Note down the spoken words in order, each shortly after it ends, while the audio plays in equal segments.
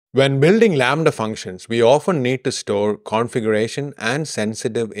When building Lambda functions, we often need to store configuration and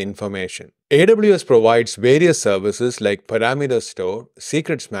sensitive information. AWS provides various services like Parameter Store,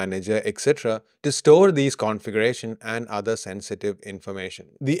 Secrets Manager, etc. to store these configuration and other sensitive information.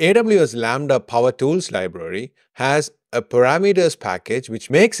 The AWS Lambda Powertools library has a parameters package which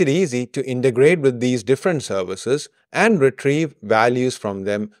makes it easy to integrate with these different services and retrieve values from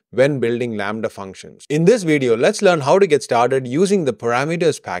them when building Lambda functions. In this video, let's learn how to get started using the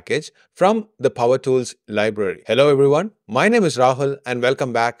parameters package from the Powertools library. Hello everyone, my name is Rahul and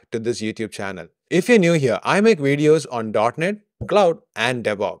welcome back to this YouTube channel. If you're new here, I make videos on .NET, Cloud and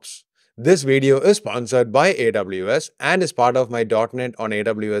DevOps. This video is sponsored by AWS and is part of my .NET on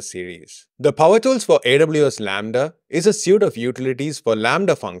AWS series. The Powertools for AWS Lambda is a suite of utilities for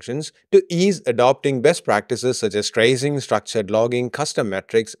Lambda functions to ease adopting best practices such as tracing, structured logging, custom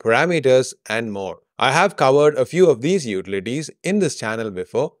metrics, parameters, and more. I have covered a few of these utilities in this channel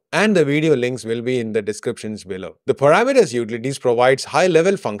before, and the video links will be in the descriptions below. The parameters utilities provides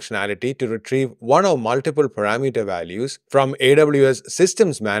high-level functionality to retrieve one or multiple parameter values from AWS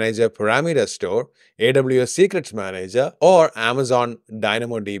Systems Manager Parameter Store, AWS Secrets Manager, or Amazon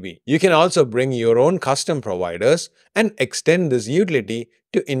DynamoDB. You can also bring your own custom providers and extend this utility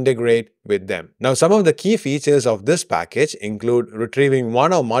to integrate with them. Now, some of the key features of this package include retrieving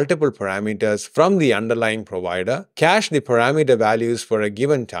one or multiple parameters from the underlying provider, cache the parameter values for a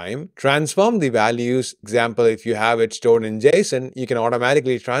given time, transform the values. Example, if you have it stored in JSON, you can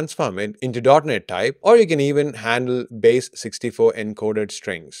automatically transform it into .NET type, or you can even handle base 64 encoded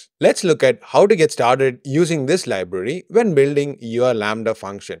strings. Let's look at how to get started using this library when building your Lambda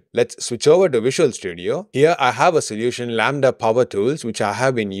function. Let's switch over to Visual Studio. Here I have a solution, Lambda Powertools, which I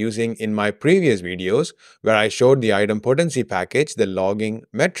have been using in my previous videos where I showed the idempotency package, the logging,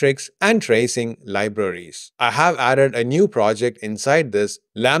 metrics, and tracing libraries. I have added a new project inside this,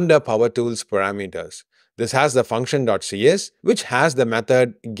 Lambda Powertools Parameters. This has the function.cs, which has the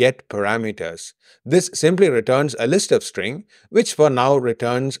method getParameters. This simply returns a list of string, which for now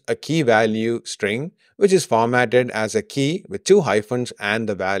returns a key value string, which is formatted as a key with 2 hyphens and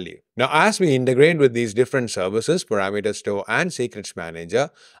the value. Now, as we integrate with these different services, Parameter Store and Secrets Manager,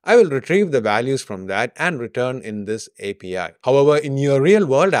 I will retrieve the values from that and return in this API. However, in your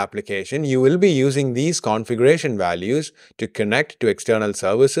real-world application, you will be using these configuration values to connect to external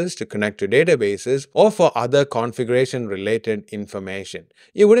services, to connect to databases, or for other configuration-related information.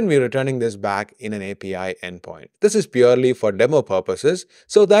 You wouldn't be returning this back in an API endpoint. This is purely for demo purposes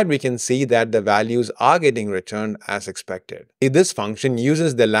so that we can see that the values are getting returned as expected. This function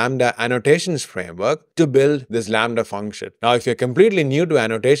uses the Lambda Annotations framework to build this Lambda function. Now, if you're completely new to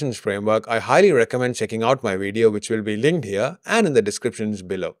Annotations framework, I highly recommend checking out my video, which will be linked here and in the descriptions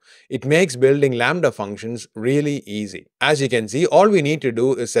below. It makes building Lambda functions really easy. As you can see, all we need to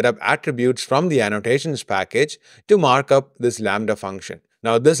do is set up attributes from the Annotations package to mark up this Lambda function.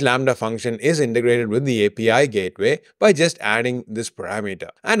 Now, this Lambda function is integrated with the API gateway by just adding this parameter.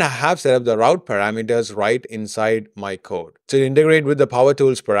 And I have set up the route parameters right inside my code. To integrate with the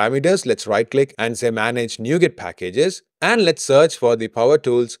Powertools parameters, let's right-click and say Manage NuGet Packages. And let's search for the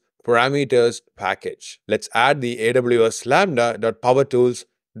Powertools Parameters package. Let's add the AWS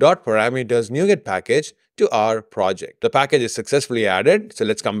Lambda.Powertools.Parameters NuGet package to our project. The package is successfully added, so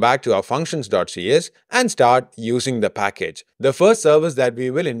let's come back to our functions.cs and start using the package. The first service that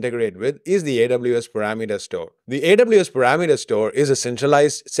we will integrate with is the AWS Parameter Store. The AWS Parameter Store is a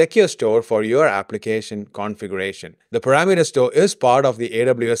centralized, secure store for your application configuration. The Parameter Store is part of the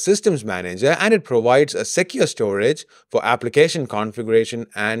AWS Systems Manager and it provides a secure storage for application configuration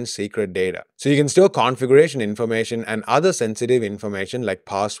and secret data. So you can store configuration information and other sensitive information like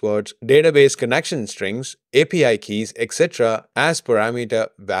passwords, database connection strings, API keys, etc. as parameter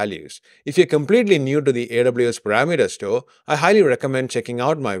values. If you're completely new to the AWS Parameter Store, I highly recommend checking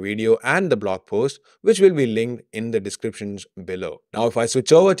out my video and the blog post, which will be linked in the descriptions below. Now, if I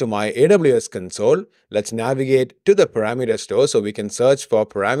switch over to my AWS console, let's navigate to the Parameter Store so we can search for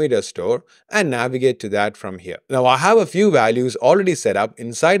Parameter Store and navigate to that from here. Now, I have a few values already set up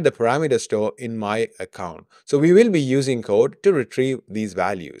inside the Parameter Store in my account. So we will be using code to retrieve these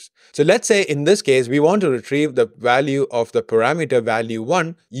values. So let's say in this case, we want to retrieve the value of the parameter value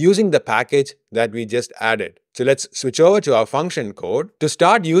 1 using the package that we just added. So let's switch over to our function code. To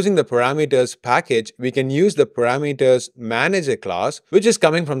start using the parameters package, we can use the parameters manager class, which is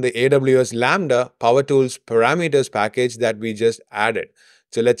coming from the AWS Lambda Powertools parameters package that we just added.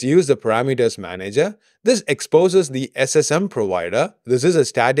 So let's use the parameters manager. This exposes the SSM provider. This is a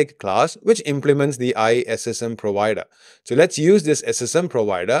static class which implements the ISSM provider. So let's use this SSM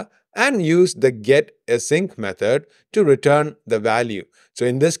provider and use the getAsync method to return the value. So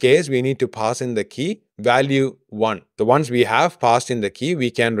in this case, we need to pass in the key value 1. So once we have passed in the key,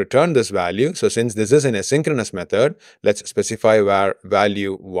 we can return this value. So since this is an asynchronous method, let's specify where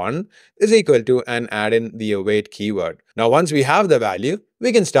value 1 is equal to and add in the await keyword. Now once we have the value,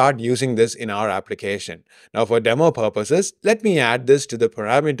 we can start using this in our application. Now for demo purposes, let me add this to the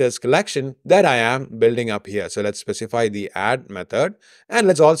parameters collection that I am building up here. So let's specify the add method, and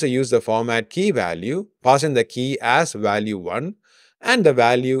let's also use the format key value, pass in the key as value 1 and the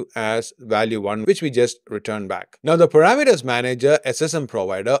value as value 1, which we just returned back. Now the parameters manager SSM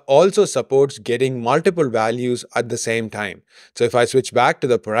provider also supports getting multiple values at the same time. So if I switch back to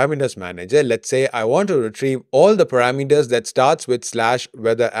the parameters manager, let's say I want to retrieve all the parameters that starts with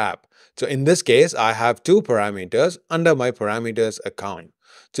 /weatherapp. So in this case, I have 2 parameters under my parameters account.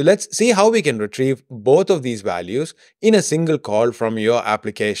 So let's see how we can retrieve both of these values in a single call from your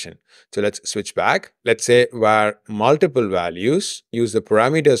application. So let's switch back. Let's say where multiple values, use the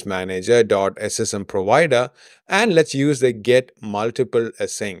parameters manager.ssm provider, and let's use the get multiple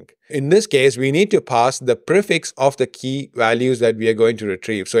async. In this case, we need to pass the prefix of the key values that we are going to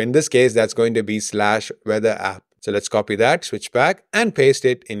retrieve. So in this case, that's going to be /weatherapp. So let's copy that, switch back, and paste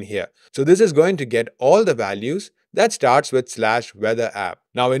it in here. So this is going to get all the values that starts with /weatherapp.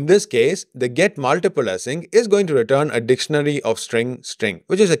 Now in this case, the get multiple async is going to return a dictionary of string,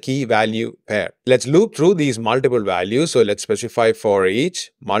 which is a key value pair. Let's loop through these multiple values. So let's specify for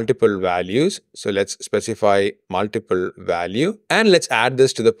each multiple values. So let's specify multiple value, and let's add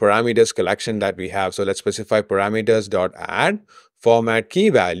this to the parameters collection that we have. So let's specify parameters.add format key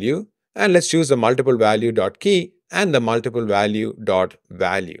value, and let's choose the multiple value.key and the multiple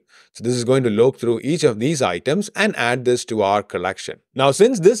value.value. So this is going to loop through each of these items and add this to our collection. Now,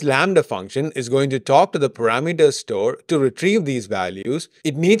 since this Lambda function is going to talk to the parameters store to retrieve these values,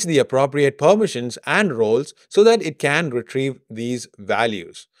 it needs the appropriate permissions and roles so that it can retrieve these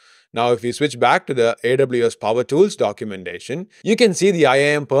values. Now, if we switch back to the AWS Powertools documentation, you can see the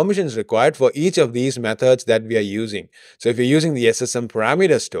IAM permissions required for each of these methods that we are using. So if you're using the SSM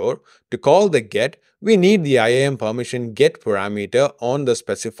parameter store, to call the get, we need the IAM permission get parameter on the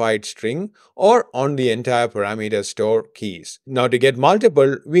specified string or on the entire parameter store keys. Now to get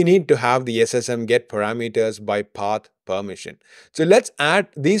multiple, we need to have the SSM get parameters by path permission. So let's add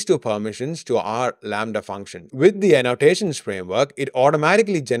these 2 permissions to our Lambda function. With the annotations framework, it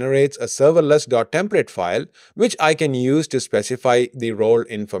automatically generates a serverless.template file, which I can use to specify the role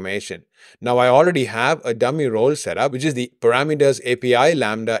information. Now I already have a dummy role set up, which is the parameters API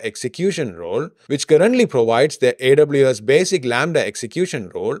Lambda execution role, which currently provides the AWS basic Lambda execution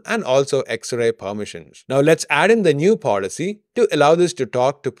role and also X-ray permissions. Now let's add in the new policy to allow this to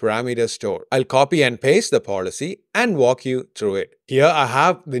talk to parameter store. I'll copy and paste the policy and walk you through it. Here I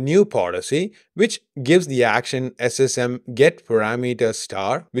have the new policy, which gives the action SSM get parameter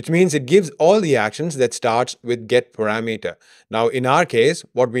star, which means it gives all the actions that starts with get parameter. Now in our case,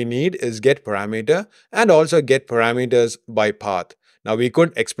 what we need is get parameter and also get parameters by path. Now we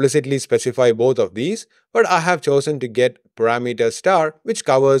could explicitly specify both of these, but I have chosen to get parameter star, which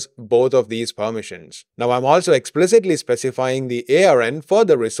covers both of these permissions. Now I'm also explicitly specifying the ARN for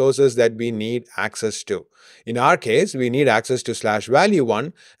the resources that we need access to. In our case, we need access to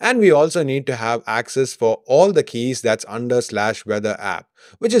 /value1, and we also need to have access for all the keys that's under /weatherapp,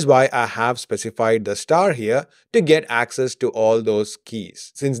 which is why I have specified the star here to get access to all those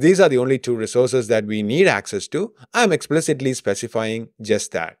keys. Since these are the only 2 resources that we need access to, I'm explicitly specifying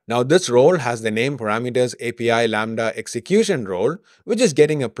just that. Now this role has the name parameters API Lambda execution role, which is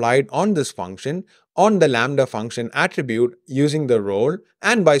getting applied on this function on the Lambda function attribute using the role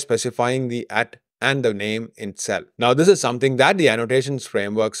and by specifying the @ and the name itself. Now this is something that the annotations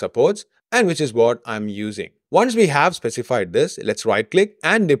framework supports and which is what I'm using. Once we have specified this, let's right-click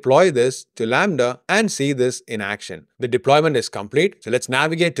and deploy this to Lambda and see this in action. The deployment is complete, so let's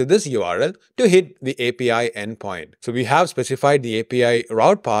navigate to this URL to hit the API endpoint. So we have specified the API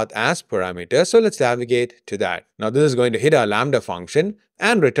route path as parameter, so let's navigate to that. Now this is going to hit our Lambda function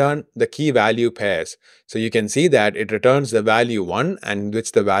and return the key value pairs. So you can see that it returns the value 1 and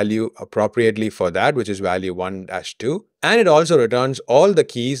with the value appropriately for that, which is value 1-2. And it also returns all the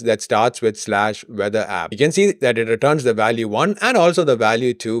keys that starts with /weatherapp. You can see that it returns the value 1 and also the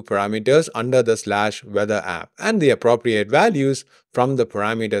value 2 parameters under the /weatherapp and the appropriate values from the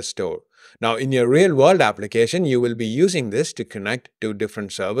parameter store. Now, in your real-world application, you will be using this to connect to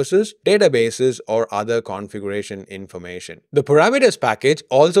different services, databases, or other configuration information. The parameters package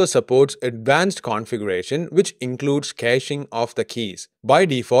also supports advanced configuration, which includes caching of the keys. By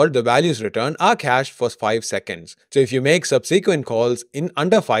default, the values returned are cached for 5 seconds. So if you make subsequent calls in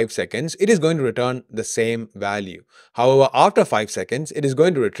under 5 seconds, it is going to return the same value. However, after 5 seconds, it is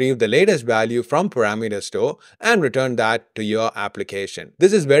going to retrieve the latest value from parameter store and return that to your application.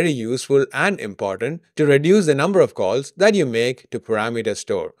 This is very useful and important to reduce the number of calls that you make to parameter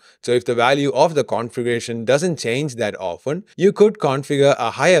store. So if the value of the configuration doesn't change that often, you could configure a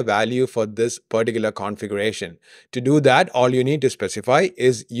higher value for this particular configuration. To do that, all you need to specify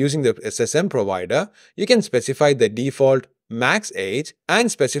is using the SSM provider. You can specify the default max age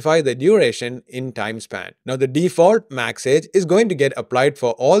and specify the duration in time span. Now, the default max age is going to get applied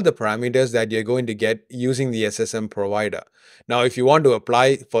for all the parameters that you're going to get using the SSM provider. Now, if you want to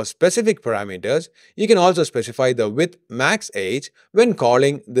apply for specific parameters, you can also specify the with max age when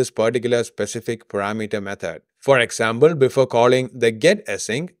calling this particular specific parameter method. For example, before calling the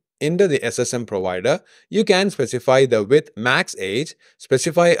getAsync into the SSM provider, you can specify the with max age,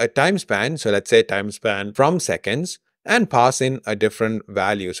 specify a time span, so let's say time span from seconds, and pass in a different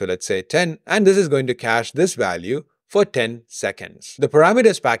value, so let's say 10, and this is going to cache this value for 10 seconds. The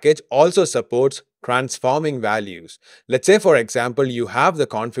parameters package also supports transforming values. Let's say, for example, you have the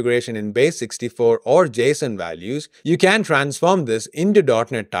configuration in base 64 or JSON values. You can transform this into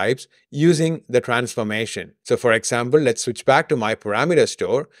dotnet types using the transformation. So for example, let's switch back to my parameter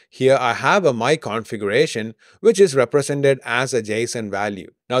store. Here I have a my configuration, which is represented as a JSON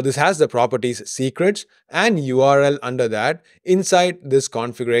value. Now this has the properties secrets and URL under that inside this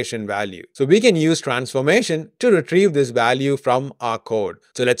configuration value. So we can use transformation to retrieve this value from our code.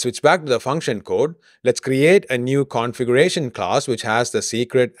 So let's switch back to the function code. Let's create a new configuration class which has the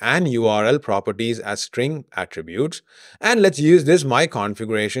secret and URL properties as string attributes. And let's use this my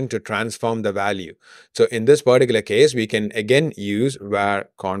configuration to transform the value. So in this particular case, we can again use var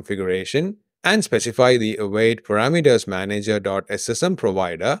configuration and specify the await parameters manager.ssm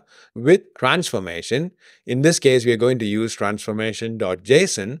provider with transformation. In this case, we are going to use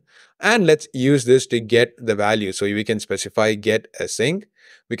transformation.json, and let's use this to get the value. So we can specify getAsync.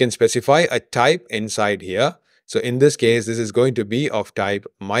 We can specify a type inside here. So in this case, this is going to be of type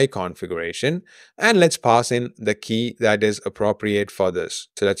my configuration, and let's pass in the key that is appropriate for this.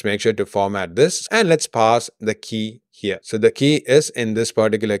 So let's make sure to format this, and let's pass the key here. So the key is in this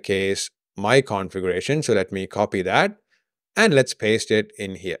particular case my configuration. So let me copy that and let's paste it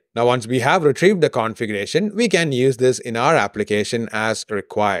in here. Now, once we have retrieved the configuration, we can use this in our application as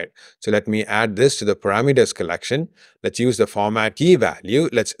required. So let me add this to the parameters collection. Let's use the format key value.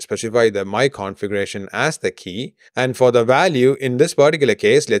 Let's specify the my configuration as the key. And for the value in this particular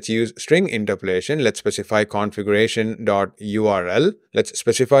case, let's use string interpolation. Let's specify configuration.url. Let's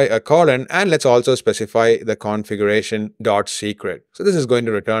specify a colon, and let's also specify the configuration.secret. So this is going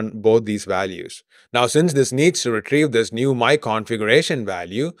to return both these values. Now, since this needs to retrieve this new my configuration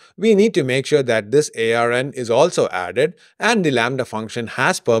value, we need to make sure that this ARN is also added and the Lambda function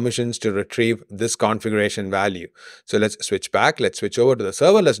has permissions to retrieve this configuration value. So let's switch back. Let's switch over to the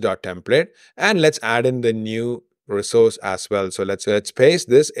serverless.template and let's add in the new resource as well. So let's paste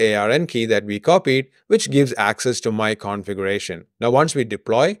this ARN key that we copied, which gives access to my configuration. Now, once we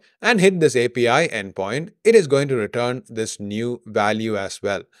deploy and hit this API endpoint, it is going to return this new value as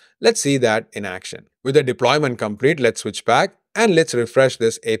well. Let's see that in action. With the deployment complete, let's switch back and let's refresh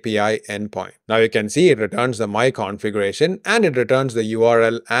this API endpoint. Now you can see it returns the my configuration and it returns the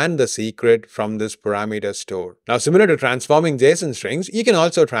URL and the secret from this parameter store. Now, similar to transforming JSON strings, you can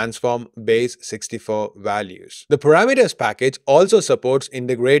also transform base 64 values. The parameters package also supports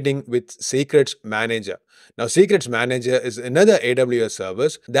integrating with Secrets Manager. Now, Secrets Manager is another AWS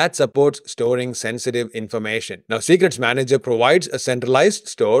service that supports storing sensitive information. Now, Secrets Manager provides a centralized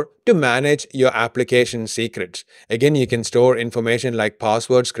store to manage your application secrets. Again, you can store information like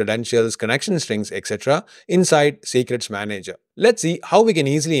passwords, credentials, connection strings, etc. inside Secrets Manager. Let's see how we can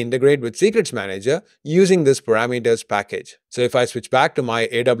easily integrate with Secrets Manager using this parameters package. So if I switch back to my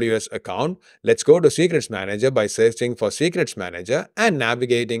AWS account, let's go to Secrets Manager by searching for Secrets Manager and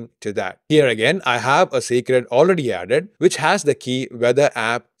navigating to that. Here again, I have a secret already added, which has the key weather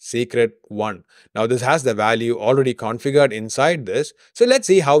app secret 1. Now this has the value already configured inside this. So let's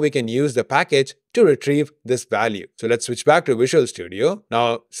see how we can use the package to retrieve this value. So let's switch back to Visual Studio.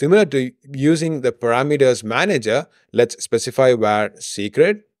 Now, similar to using the parameters manager, let's specify var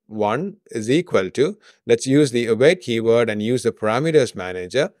secret secret1 is equal to, let's use the await keyword and use the parameters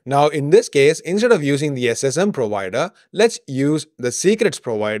manager. Now in this case, instead of using the SSM provider, let's use the secrets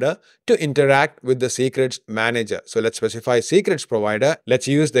provider to interact with the secrets manager. So let's specify secrets provider. Let's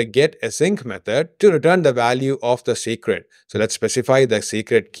use the getAsync method to return the value of the secret. So let's specify the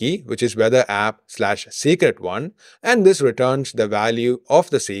secret key, which is whether app/secret1, and this returns the value of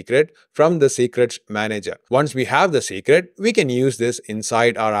the secret from the secrets manager. Once we have the secret, we can use this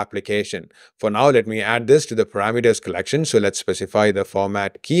inside our application. For now, let me add this to the parameters collection. So let's specify the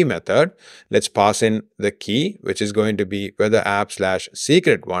format key method. Let's pass in the key, which is going to be whether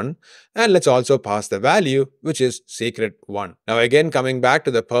app/secret1, and let's also pass the value, which is secret1. Now again, coming back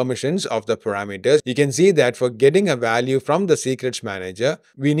to the permissions of the parameters, you can see that for getting a value from the secrets manager,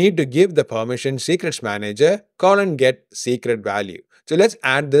 we need to give the permission secrets manager :get secret value. So let's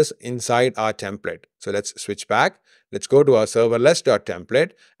add this inside our template. So let's switch back. Let's go to our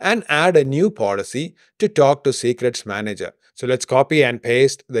serverless.template and add a new policy to talk to secrets manager. So let's copy and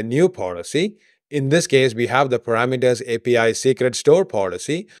paste the new policy. In this case, we have the parameters API secret store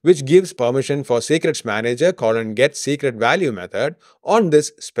policy, which gives permission for secrets manager :get secret value method on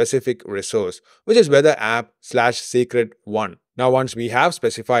this specific resource, which is whether app/secret1. Now, once we have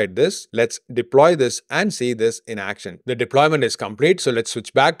specified this, let's deploy this and see this in action. The deployment is complete, so let's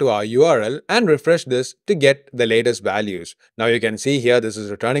switch back to our URL and refresh this to get the latest values. Now you can see here, this is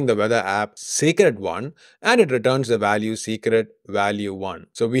returning the whether app/secret1, and it returns the value secret value 1.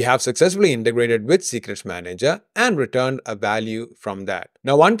 So we have successfully integrated with Secrets Manager and returned a value from that.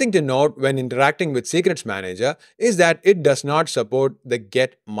 Now, one thing to note when interacting with Secrets Manager is that it does not support the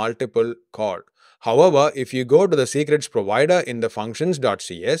get multiple call. However, if you go to the secrets provider in the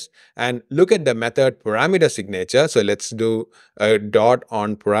functions.cs and look at the method parameter signature, so let's do a dot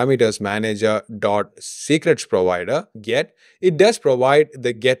on parameters manager dot secrets provider get, it does provide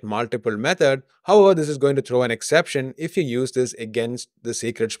the get multiple method. However, this is going to throw an exception if you use this against the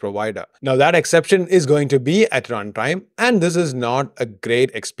secrets provider. Now, that exception is going to be at runtime, and this is not a great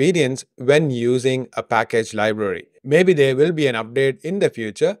experience when using a package library. Maybe there will be an update in the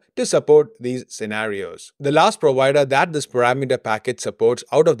future to support these scenarios. The last provider that this parameter package supports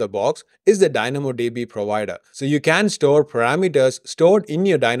out of the box is the DynamoDB Provider. So you can store parameters stored in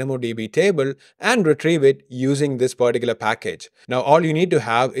your DynamoDB table and retrieve it using this particular package. Now, all you need to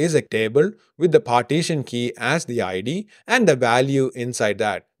have is a table with the partition key as the ID and the value inside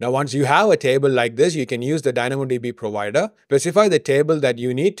that. Now, once you have a table like this, you can use the DynamoDB Provider, specify the table that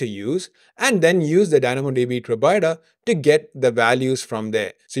you need to use, and then use the DynamoDB Provider to get the values from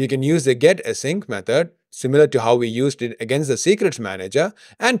there. So you can use the getAsync method, similar to how we used it against the secrets manager,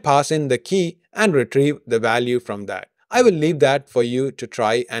 and pass in the key and retrieve the value from that. I will leave that for you to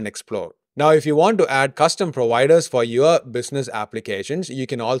try and explore. Now, if you want to add custom providers for your business applications, you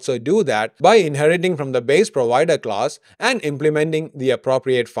can also do that by inheriting from the base provider class and implementing the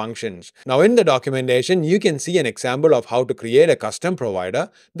appropriate functions. Now, in the documentation, you can see an example of how to create a custom provider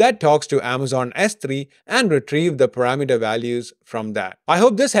that talks to Amazon S3 and retrieve the parameter values from that. I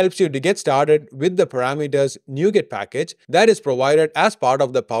hope this helps you to get started with the parameters NuGet package that is provided as part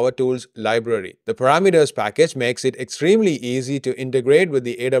of the Powertools library. The parameters package makes it extremely easy to integrate with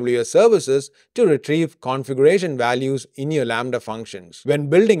the AWS services to retrieve configuration values in your Lambda functions. When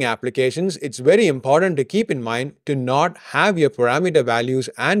building applications, it's very important to keep in mind to not have your parameter values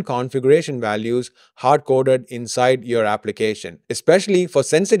and configuration values hard-coded inside your application, especially for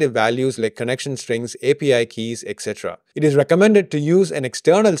sensitive values like connection strings, API keys, etc. It is recommended to use an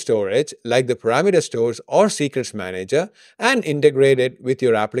external storage like the parameter stores or secrets manager and integrate it with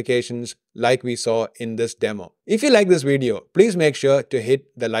your applications like we saw in this demo. If you like this video, please make sure to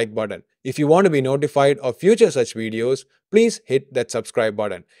hit the like button. If you want to be notified of future such videos, please hit that subscribe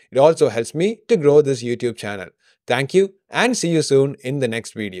button. It also helps me to grow this YouTube channel. Thank you and see you soon in the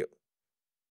next video.